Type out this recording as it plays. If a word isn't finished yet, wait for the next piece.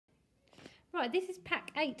Right, this is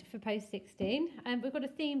pack 8 for post 16, and we've got a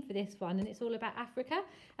theme for this one, and it's all about Africa.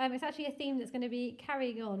 It's actually a theme that's going to be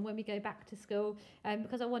carrying on when we go back to school,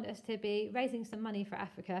 because I want us to be raising some money for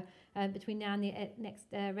Africa between now and the next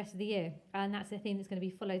rest of the year, and that's a theme that's going to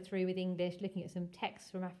be followed through with English, looking at some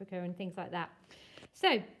texts from Africa and things like that.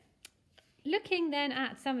 So, looking then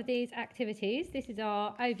at some of these activities, this is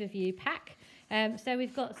our overview pack. So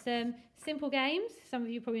we've got some simple games. Some of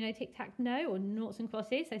you probably know tic-tac-toe or noughts and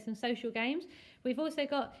crosses, so some social games. We've also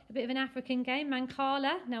got a bit of an African game,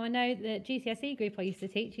 Mancala. Now I know the GCSE group I used to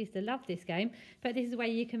teach used to love this game, but this is a way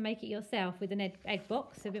you can make it yourself with an egg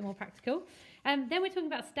box, a bit more practical. Then we're talking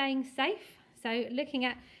about staying safe. So looking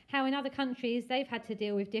at how in other countries they've had to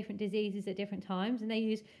deal with different diseases at different times, and they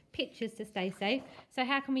use pictures to stay safe. So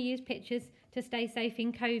how can we use pictures to stay safe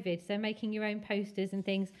in COVID? So making your own posters and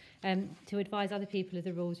things to advise other people of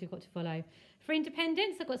the rules you've got to follow. For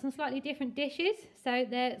independence, I've got some slightly different dishes. So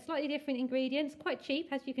they're slightly different ingredients, quite cheap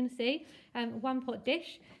as you can see. One pot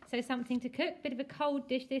dish, so something to cook. Bit of a cold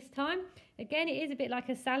dish this time. Again, it is a bit like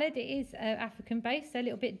a salad. It is African based, so a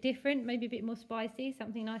little bit different, maybe a bit more spicy,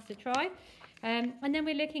 something nice to try. And then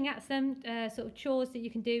we're looking at some sort of chores that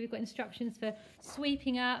you can do. We've got instructions for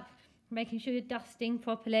sweeping up, making sure you're dusting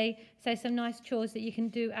properly. So some nice chores that you can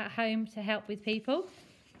do at home to help with people.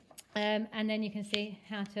 And then you can see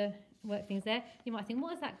how to work things there. You might think, what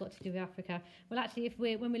has that got to do with Africa? Well, actually,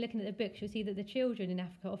 when we're looking at the books, you'll see that the children in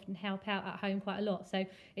Africa often help out at home quite a lot. So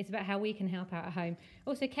it's about how we can help out at home.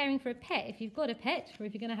 Also, caring for a pet. If you've got a pet, or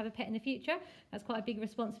if you're going to have a pet in the future, that's quite a big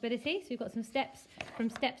responsibility. So we've got some steps from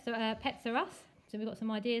Pets Are Us. So we've got some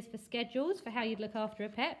ideas for schedules for how you'd look after a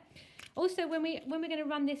pet. Also, when we're going to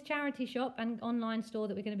run this charity shop and online store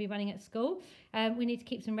that we're going to be running at school, we need to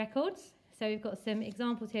keep some records. So we've got some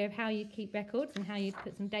examples here of how you keep records and how you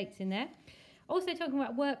put some dates in there. Also talking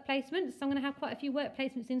about work placements, so I'm going to have quite a few work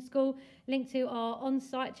placements in school linked to our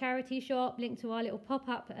on-site charity shop, linked to our little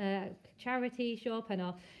pop-up charity shop and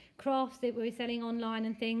our crafts that we're selling online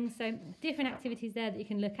and things. So different activities there that you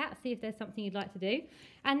can look at, see if there's something you'd like to do.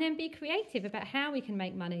 And then be creative about how we can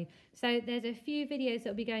make money. So there's a few videos that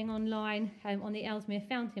will be going online on the Ellesmere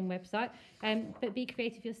Fountain website, but be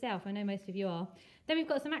creative yourself. I know most of you are. Then we've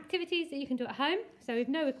got some activities that you can do at home, so with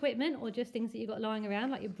no equipment or just things that you've got lying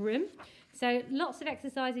around, like your broom. So lots of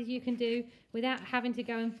exercises you can do without having to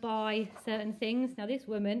go and buy certain things. Now this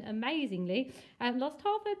woman, amazingly, lost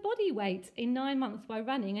half her body weight in 9 months by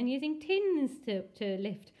running and using tins to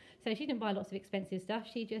lift. So she didn't buy lots of expensive stuff,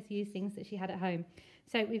 she just used things that she had at home.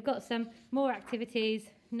 So we've got some more activities,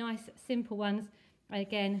 nice simple ones,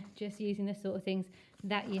 again, just using the sort of things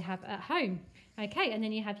that you have at home. Okay, and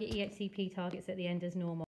then you have your EHCP targets at the end as normal.